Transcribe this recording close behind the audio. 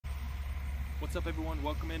What's up everyone,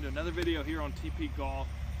 welcome into another video here on TP Golf.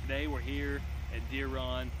 Today we're here at Deer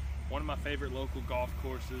Run, one of my favorite local golf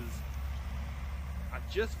courses. I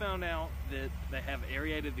just found out that they have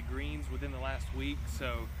aerated the greens within the last week,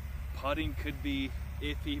 so putting could be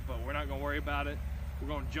iffy, but we're not going to worry about it. We're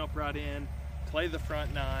going to jump right in, play the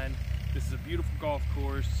front nine. This is a beautiful golf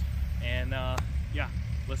course, and yeah,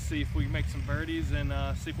 let's see if we can make some birdies and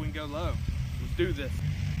see if we can go low. Let's do this.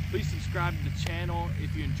 Please subscribe to the channel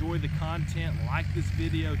if you enjoy the content. Like this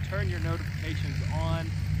video, turn your notifications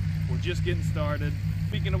on. We're just getting started.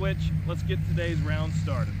 Speaking of which, let's get today's round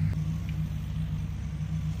started.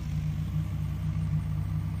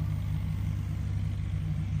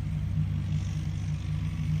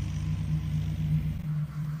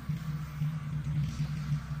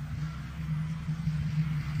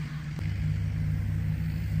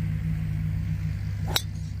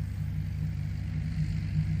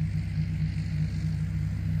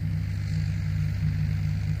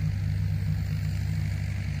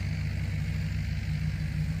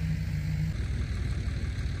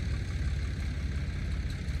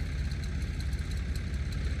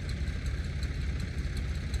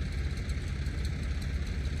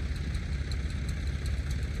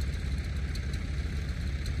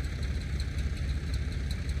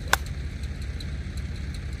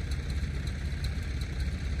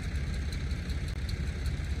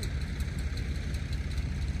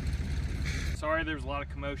 Sorry, there's a lot of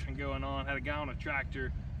commotion going on. Had a guy on a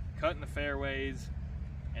tractor cutting the fairways,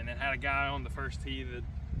 and then had a guy on the first tee that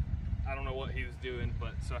I don't know what he was doing,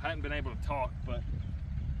 but so I hadn't been able to talk. But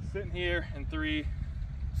sitting here in three,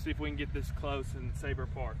 see if we can get this close and save our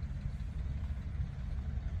part.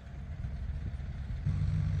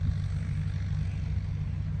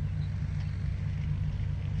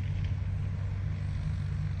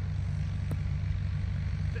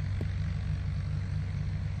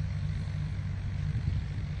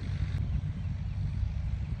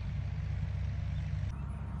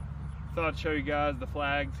 Thought I'd show you guys the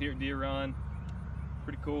flags here at Deer Run.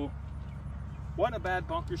 Pretty cool. Wasn't a bad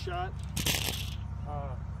bunker shot.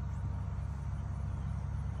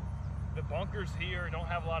 The bunkers here don't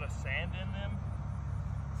have a lot of sand in them,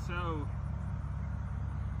 so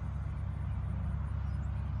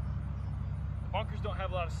the bunkers don't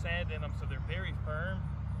have a lot of sand in them, so they're very firm.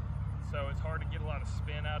 So it's hard to get a lot of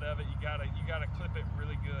spin out of it. You gotta clip it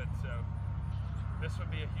really good. So this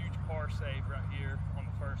would be a huge par save right here on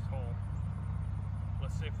the first hole.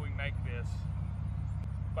 Let's see if we can make this.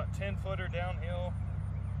 About 10-footer downhill,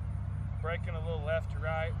 breaking a little left to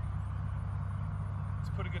right. Let's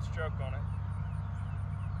put a good stroke on it.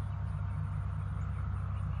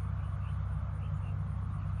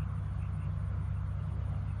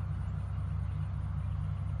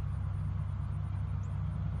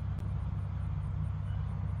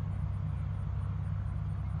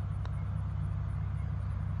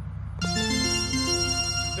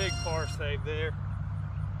 Big par save there.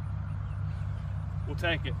 We'll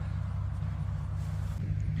take it.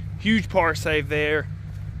 Huge par save there.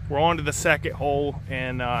 We're on to the second hole,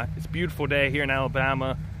 and it's a beautiful day here in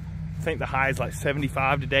Alabama. I think the high is like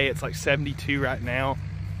 75 today. It's like 72 right now.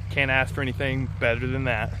 Can't ask for anything better than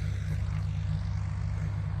that.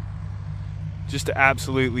 Just an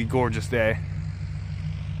absolutely gorgeous day.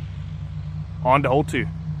 On to hole 2.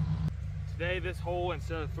 Today, this hole,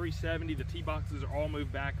 instead of 370, the tee boxes are all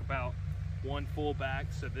moved back about one full back,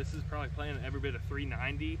 so this is probably playing every bit of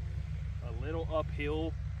 390, a little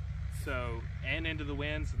uphill, so, and into the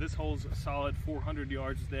wind. So this hole's a solid 400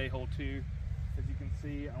 yards today, hole 2. As you can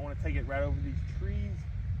see, I want to take it right over these trees,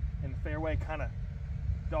 and the fairway kind of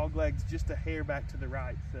dog legs just a hair back to the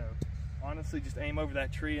right. So honestly, just aim over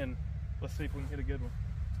that tree and let's see if we can hit a good one.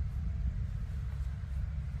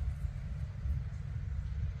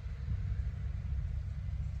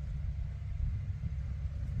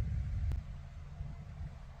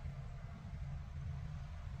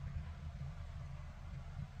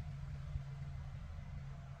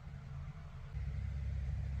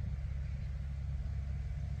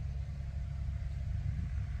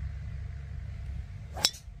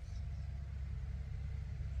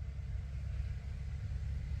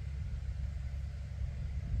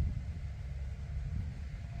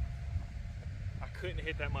 Couldn't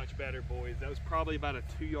hit that much better, boys. That was probably about a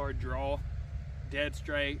 2-yard draw, dead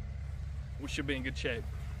straight. We should be in good shape.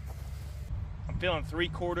 I'm feeling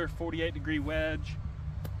 3/4 48-degree wedge.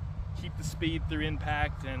 Keep the speed through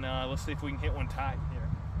impact, and let's see if we can hit one tight here.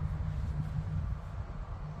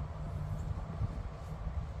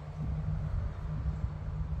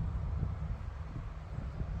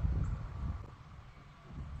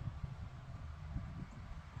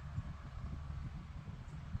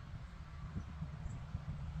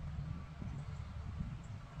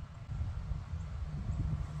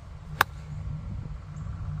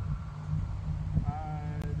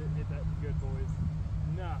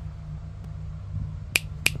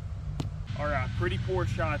 All right, pretty poor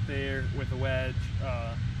shot there with the wedge.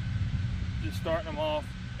 Just starting them off,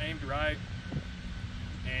 aimed right,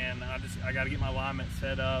 and I got to get my alignment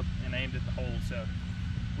set up and aimed at the hole. So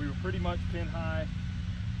we were pretty much pin high,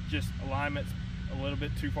 just alignment's a little bit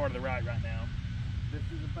too far to the right now. This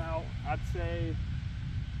is about, I'd say,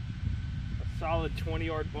 a solid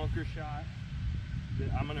 20-yard bunker shot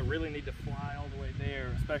that I'm gonna really need to fly all the way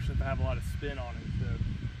there, especially if I have a lot of spin on it. So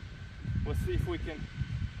let's see if we can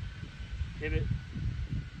hit it.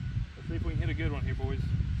 Let's see if we can hit a good one here, boys.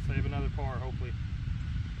 Save another par, hopefully.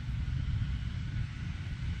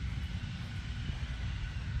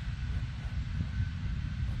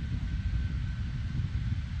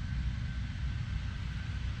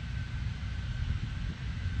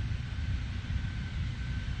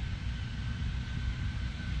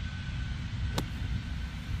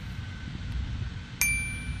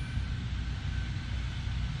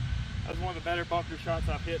 That's one of the better bunker shots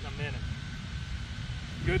I've hit in a minute.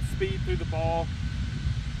 Good speed through the ball.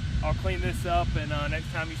 I'll clean this up, and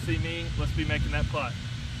next time you see me, let's be making that putt.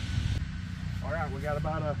 All right, we got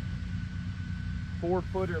about a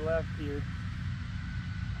 4-footer left here.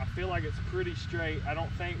 I feel like it's pretty straight. I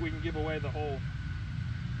don't think we can give away the hole,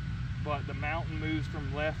 but the mountain moves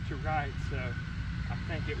from left to right, so I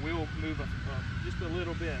think it will move us up just a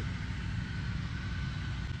little bit.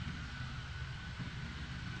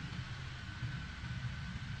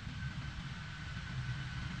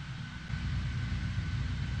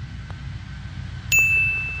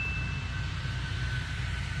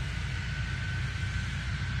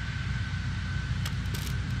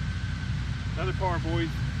 Another par, boys.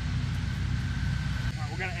 All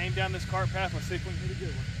right, we're gonna aim down this cart path. Let's see if we can hit a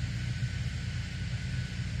good one.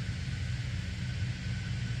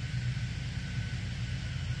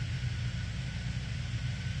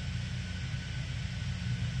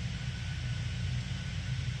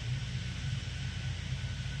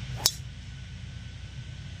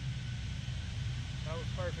 That was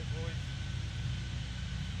perfect, boys.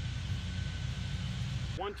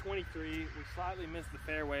 123, we slightly missed the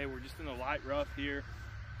fairway. We're just in the light rough here,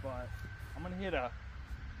 but I'm gonna hit a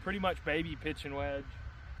pretty much baby pitching wedge.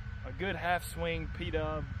 A good half swing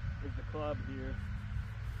P-dub is the club here,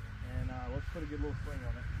 and let's put a good little swing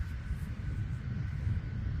on it.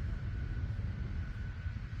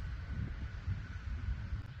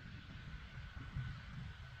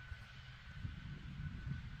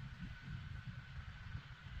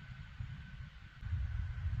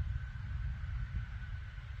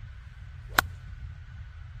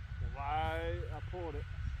 I pulled it.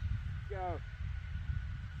 Go.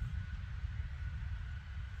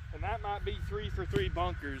 And that might be 3 for 3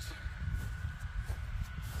 bunkers.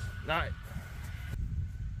 Nice.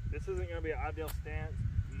 This isn't going to be an ideal stance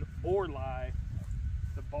or lie.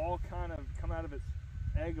 The ball kind of come out of its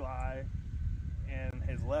egg lie and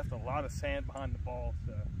has left a lot of sand behind the ball.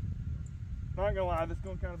 So, not gonna lie, this is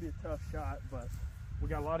going to kind of be a tough shot, but we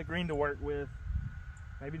got a lot of green to work with.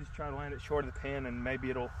 Maybe just try to land it short of the pin, and maybe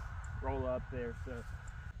it'll roll up there. So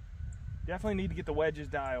definitely need to get the wedges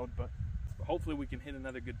dialed, but hopefully we can hit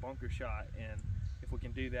another good bunker shot, and if we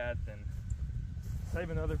can do that, then save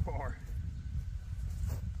another par.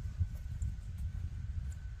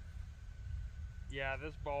 Yeah,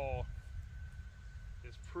 this ball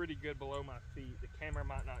is pretty good below my feet. The camera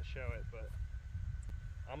might not show it, but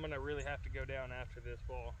I'm gonna really have to go down after this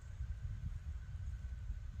ball.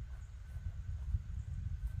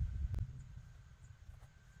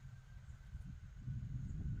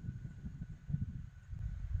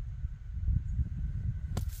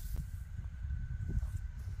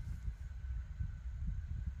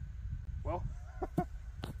 Well,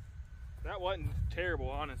 that wasn't terrible,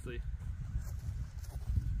 honestly.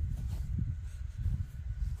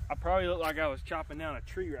 I probably looked like I was chopping down a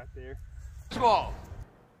tree right there. Ball.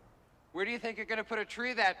 Where do you think you're going to put a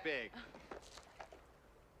tree that big?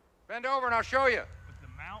 Bend over and I'll show you. But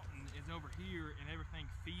the mountain is over here and everything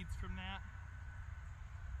feeds from that,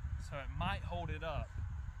 so it might hold it up.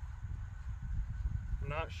 I'm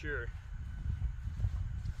not sure.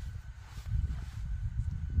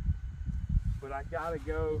 But I gotta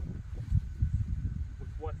go with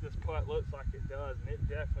what this putt looks like it does, and it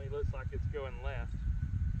definitely looks like it's going left.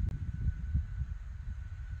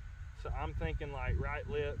 So I'm thinking like right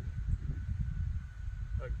lip,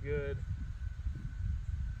 a good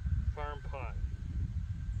firm putt.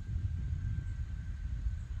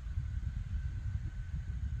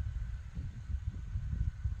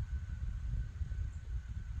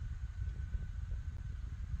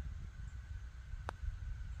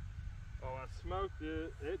 Oh, I smoked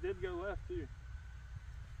it. It did go left too.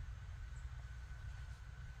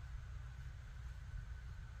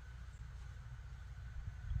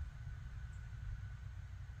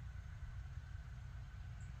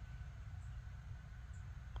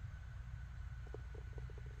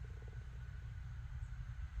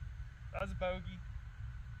 That was a bogey.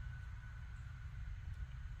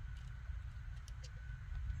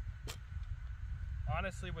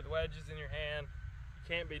 Honestly, with wedges in your hand,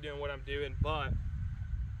 you can't be doing what I'm doing, but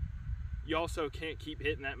you also can't keep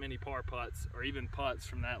hitting that many par putts or even putts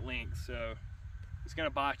from that length, so it's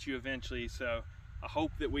gonna bite you eventually. So I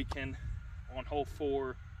hope that we can, on hole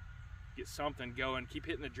 4, get something going. Keep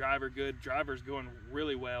hitting the driver good. Driver's going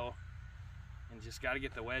really well, and just got to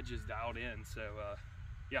get the wedges dialed in. So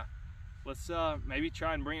yeah, let's maybe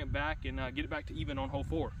try and bring it back and get it back to even on hole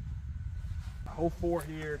 4. Hole 4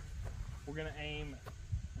 here, we're gonna aim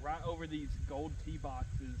right over these gold tee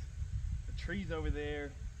boxes. The trees over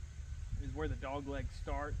there is where the dog leg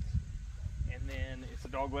starts, and then it's a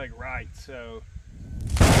dog leg right. So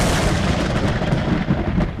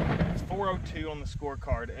it's 402 on the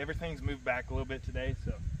scorecard. Everything's moved back a little bit today,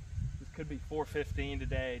 so this could be 415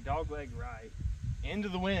 today. Dog leg right, into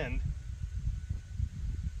the wind.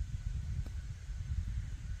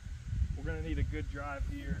 We're gonna need a good drive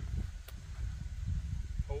here.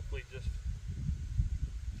 Hopefully just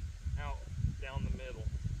out down the middle.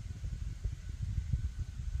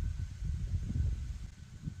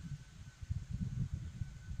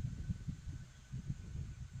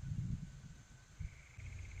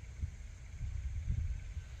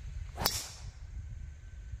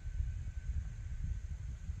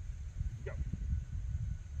 Go.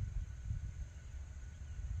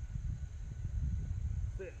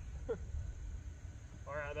 That's it.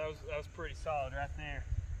 All right, that was pretty solid right there.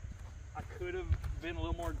 I could have been a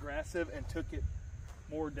little more aggressive and took it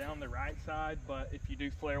more down the right side, but if you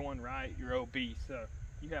do flare one right, you're OB. So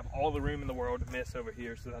you have all the room in the world to miss over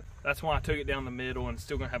here. So that's why I took it down the middle, and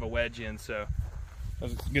still gonna have a wedge in. So that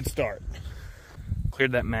was a good start.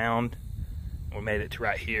 Cleared that mound. We made it to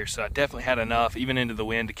right here. So I definitely had enough, even into the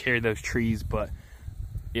wind, to carry those trees. But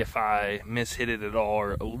if I mishit it at all,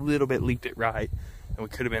 or a little bit leaked it right, and we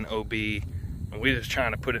could have been OB. And we're just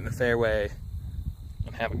trying to put it in the fairway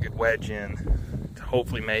and have a good wedge in to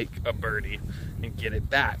hopefully make a birdie and get it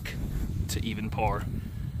back to even par.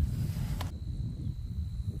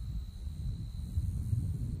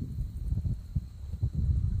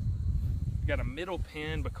 Got a middle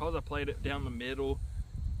pin. Because I played it down the middle,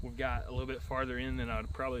 we've got a little bit farther in than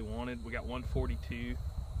I'd probably wanted. We got 142,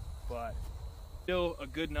 but still a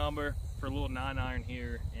good number for a little 9-iron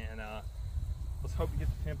here. And let's hope we get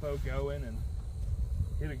the tempo going and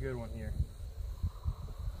hit a good one here.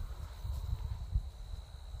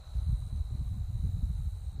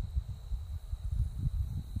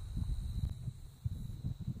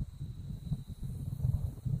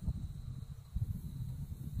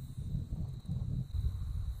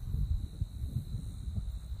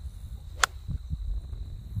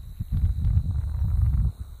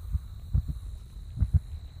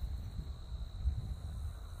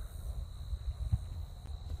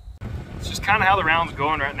 It's just kind of how the round's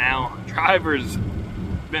going right now. Driver's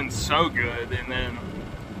been so good, and then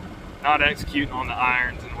not executing on the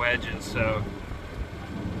irons and wedges, so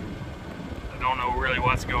I don't know really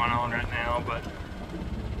what's going on right now, but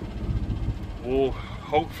we'll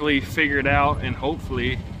hopefully figure it out and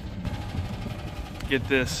hopefully get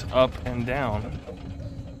this up and down.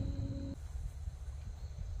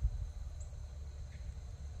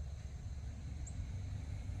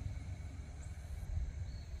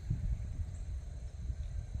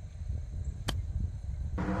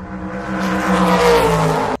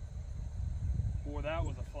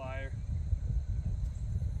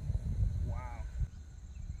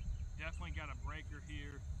 Got a breaker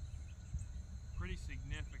here, pretty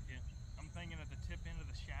significant. I'm thinking at the tip end of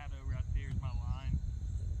the shadow right there is my line.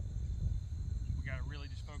 We got to really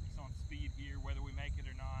just focus on speed here, whether we make it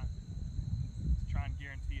or not, to try and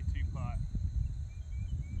guarantee a 2-putt.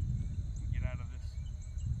 Get out of this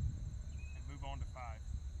and move on to 5.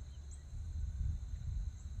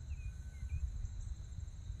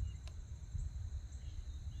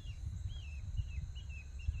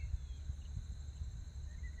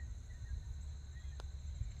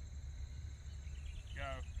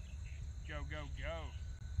 Go, go, go.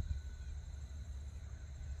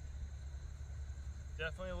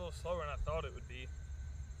 Definitely a little slower than I thought it would be.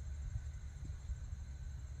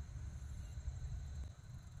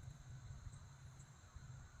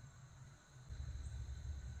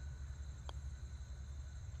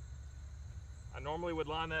 I normally would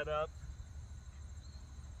line that up,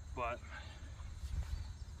 but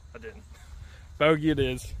I didn't. Bogey it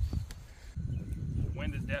is. The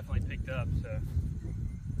wind has definitely picked up, so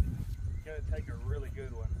it's going to take a really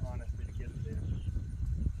good one, honestly, to get it in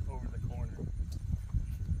over the corner.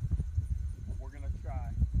 But we're going to try.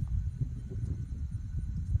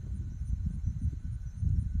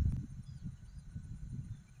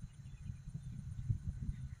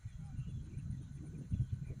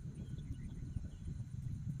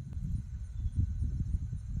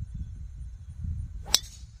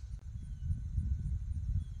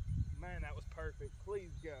 perfect.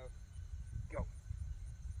 Please go. Go.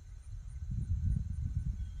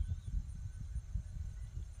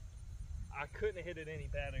 I couldn't have hit it any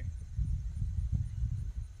better.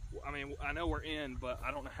 I mean, I know we're in, but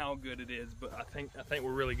I don't know how good it is, but I think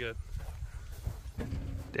we're really good.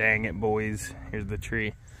 Dang it, boys. Here's the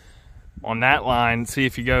tree. On that line, see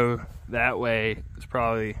if you go that way, it's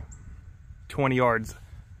probably 20 yards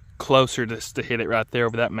closer to hit it right there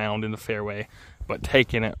over that mound in the fairway. But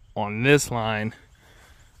taking it on this line,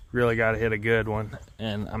 really got to hit a good one.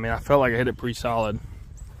 And I mean, I felt like I hit it pretty solid,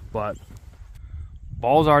 but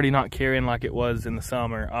ball's already not carrying like it was in the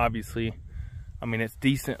summer, obviously. I mean, it's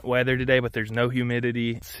decent weather today, but there's no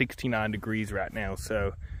humidity. It's 69 degrees right now,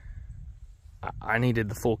 so I needed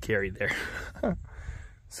the full carry there.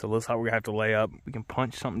 So looks like we're gonna have to lay up. We can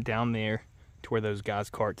punch something down there to where those guys'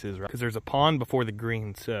 carts is, right? Because there's a pond before the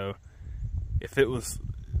green, so if it was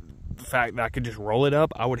the fact that I could just roll it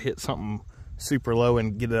up, I would hit something super low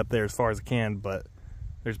and get it up there as far as I can, but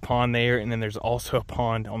there's a pond there, and then there's also a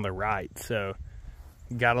pond on the right, so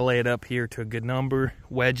gotta lay it up here to a good number,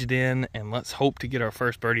 wedge it in, and let's hope to get our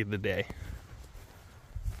first birdie of the day.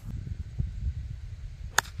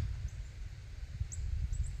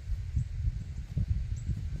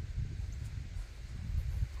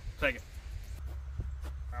 Take it.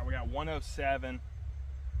 All right, we got 107.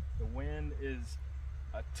 The wind is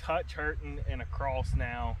a touch hurting and across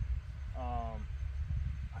now.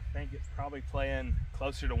 I think it's probably playing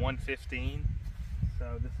closer to 115.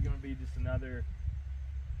 So this is gonna be just another,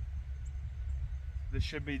 this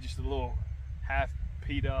should be just a little half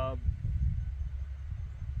P-dub.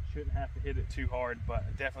 Shouldn't have to hit it too hard, but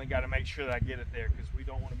I definitely got to make sure that I get it there because we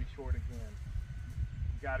don't want to be short again.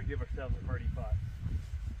 We got to give ourselves a birdie putt.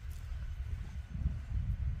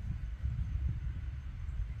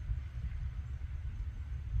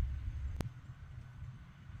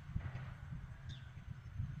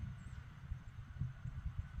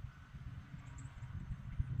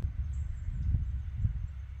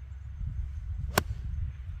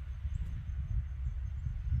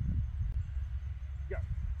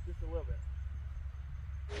 Just a little bit.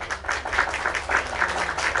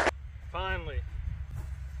 Finally,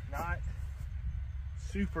 not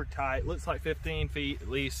super tight. Looks like 15 feet at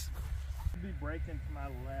least. Should be breaking to my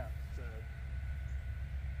left, so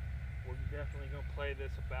we're definitely gonna play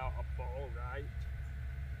this about a ball right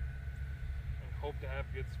and hope to have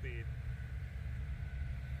good speed.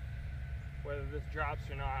 Whether this drops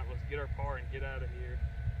or not, let's get our par and get out of here.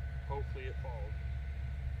 Hopefully it falls.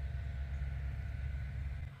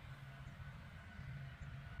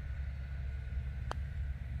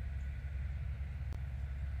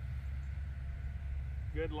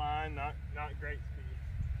 Good line, not great speed.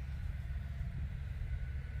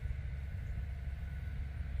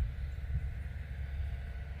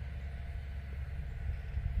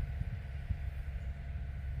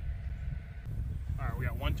 All right, we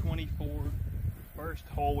got 124. First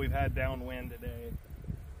hole we've had downwind today.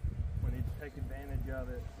 We need to take advantage of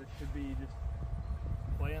it. This should be just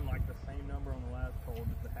playing like the same number on the last hole,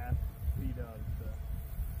 just a half speed of. So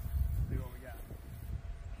see what we got.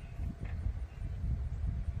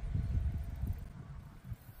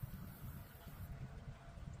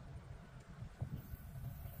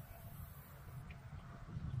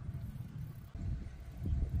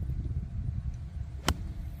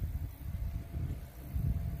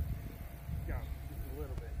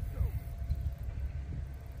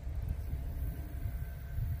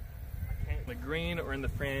 The green or in the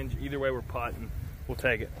fringe, either way we're putting, we'll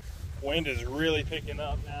take it. Wind is really picking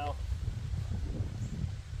up now.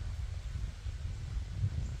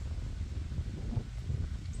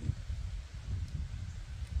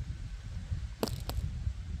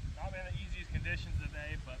 Not been the easiest conditions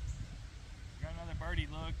today, but got another birdie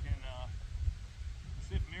look, and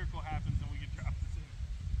see if a miracle happens and we can drop this in.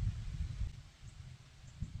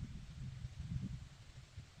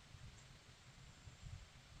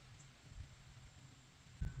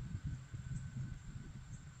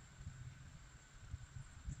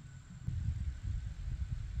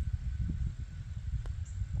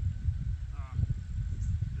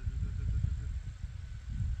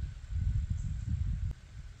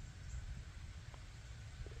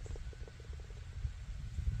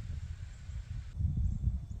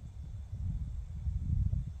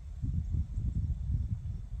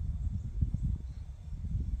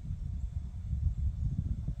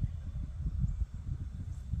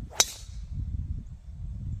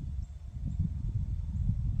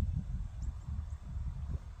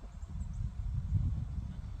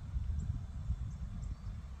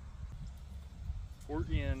 We're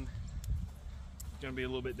in. It's gonna be a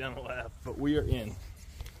little bit down the left, but we are in.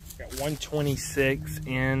 Got 126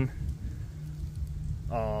 in.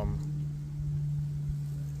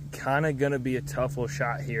 Kind of gonna be a tough little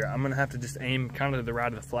shot here. I'm gonna have to just aim kind of to the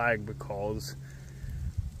right of the flag because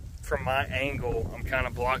from my angle, I'm kind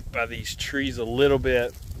of blocked by these trees a little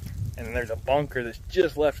bit, and then there's a bunker that's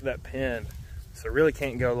just left of that pin, so I really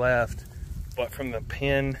can't go left. But from the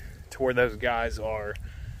pin to where those guys are,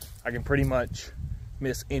 I can pretty much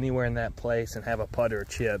miss anywhere in that place and have a putt or a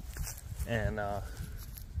chip, and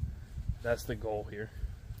that's the goal here.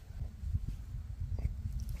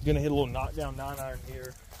 I'm gonna hit a little knockdown 9-iron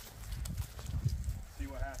here. See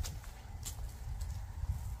what happens.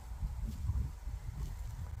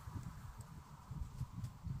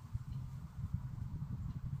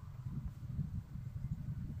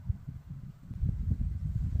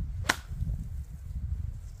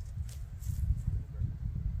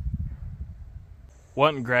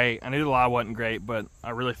 Wasn't great. I knew the lie wasn't great, but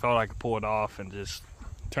I really thought I could pull it off and just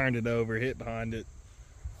turned it over, hit behind it.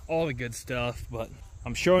 All the good stuff, but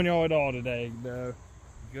I'm showing y'all it all today, though.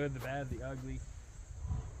 The good, the bad, the ugly.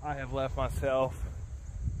 I have left myself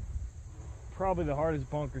probably the hardest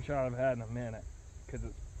bunker shot I've had in a minute, because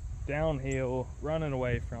it's downhill, running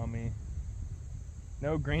away from me.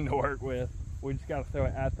 No green to work with. We just got to throw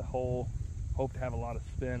it at the hole, hope to have a lot of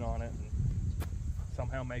spin on it, and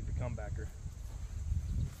somehow make the comebacker.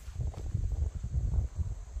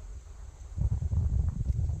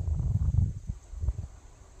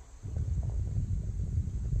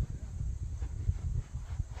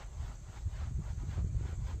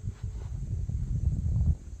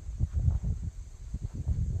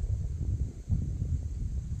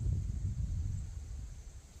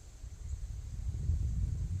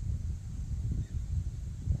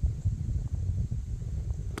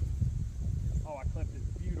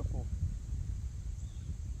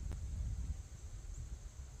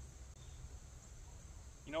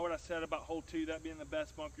 You know what I said about hole 2, that being the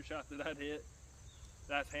best bunker shot that I'd hit?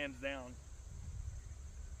 That's hands down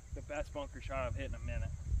the best bunker shot I've hit in a minute.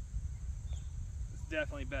 It's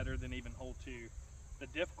definitely better than even hole 2. The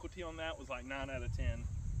difficulty on that was like 9 out of 10.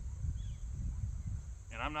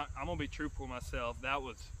 And I'm gonna be truthful with myself. That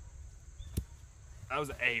was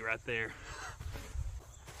an A right there.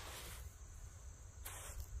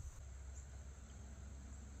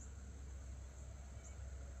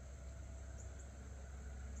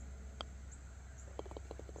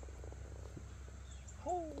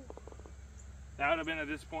 That would have been a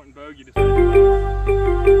disappointing bogey to say.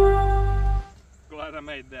 Glad I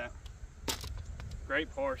made that.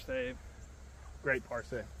 Great par save. Great par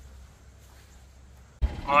save.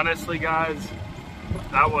 Honestly, guys,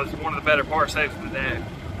 that was one of the better par saves of the day.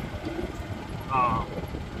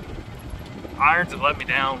 Irons have let me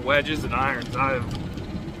down. Wedges and irons,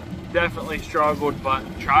 I've definitely struggled, but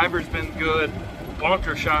driver's been good.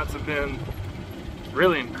 Bunker shots have been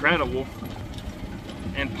really incredible.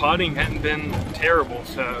 And putting hadn't been terrible,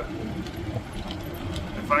 so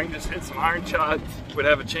if I can just hit some iron shots, we'd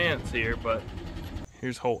have a chance here. But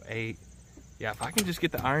here's hole 8. Yeah, if I can just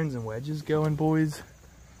get the irons and wedges going, boys,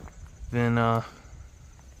 then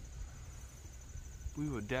we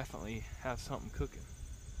would definitely have something cooking.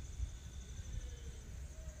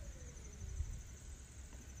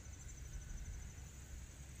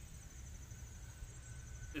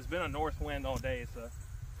 It's been a north wind all day, so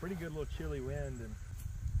pretty good little chilly wind, and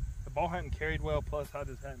the ball hadn't carried well, plus I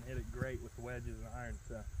just hadn't hit it great with the wedges and irons.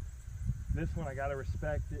 So this one I gotta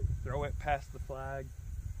respect it, throw it past the flag,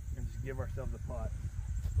 and just give ourselves a putt.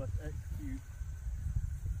 Let's execute.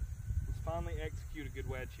 Let's finally execute a good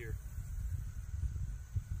wedge here.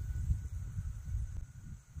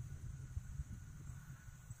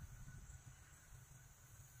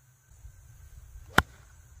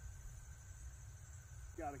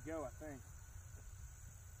 Gotta go, I think.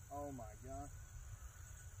 Oh my gosh.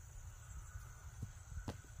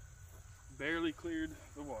 Barely cleared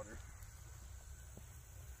the water.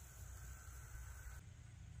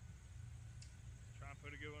 Try and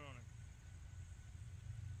put a good one on it.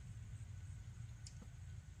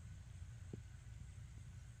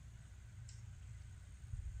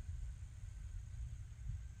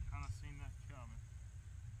 Kind of seen that coming.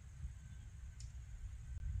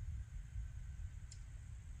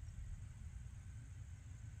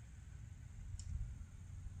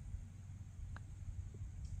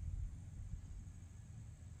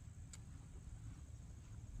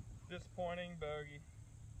 Disappointing bogey.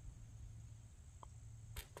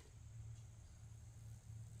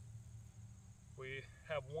 We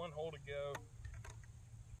have one hole to go.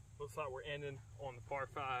 Looks like we're ending on the par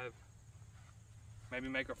 5. Maybe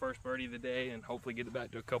make our first birdie of the day and hopefully get it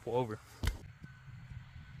back to a couple over.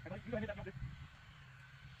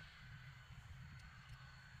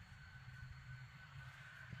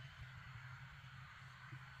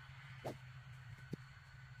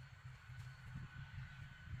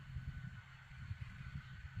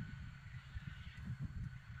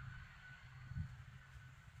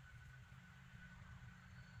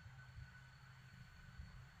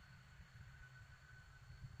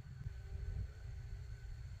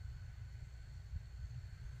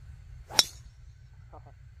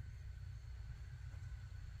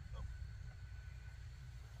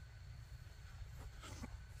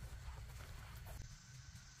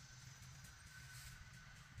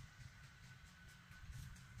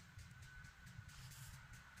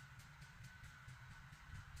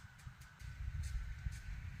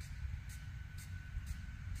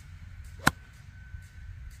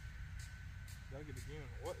 Dug it again.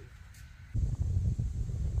 What is...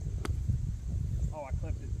 Oh, I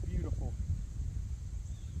clipped it. Beautiful.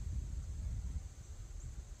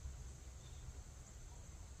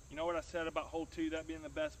 You know what I said about hole 2, that being the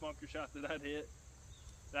best bunker shot that I'd hit?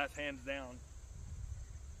 That's hands down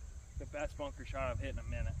the best bunker shot I've hit in a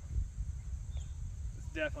minute. It's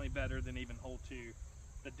definitely better than even hole 2.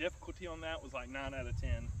 The difficulty on that was like 9 out of 10.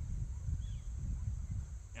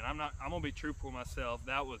 And I'm gonna be truthful with myself.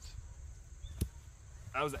 That was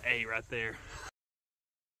an A right there.